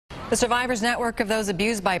The Survivors Network of Those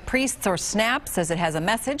Abused by Priests, or SNAP, says it has a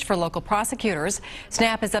message for local prosecutors.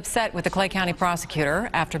 SNAP is upset with the Clay County prosecutor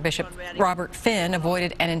after Bishop Robert Finn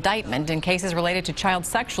avoided an indictment in cases related to child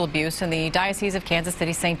sexual abuse in the Diocese of Kansas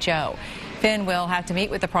City-St. Joe. Finn will have to meet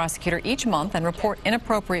with the prosecutor each month and report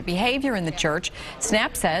inappropriate behavior in the church.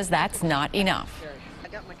 SNAP says that's not enough.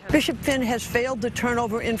 Bishop Finn has failed to turn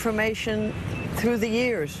over information through the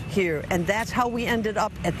years here, and that's how we ended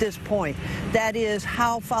up at this point. That is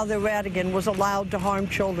how Father Radigan was allowed to harm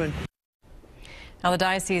children. Now, the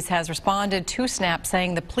diocese has responded to SNAP,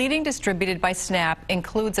 saying the pleading distributed by SNAP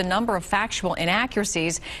includes a number of factual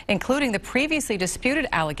inaccuracies, including the previously disputed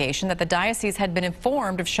allegation that the diocese had been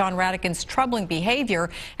informed of Sean Radigan's troubling behavior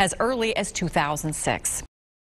as early as 2006.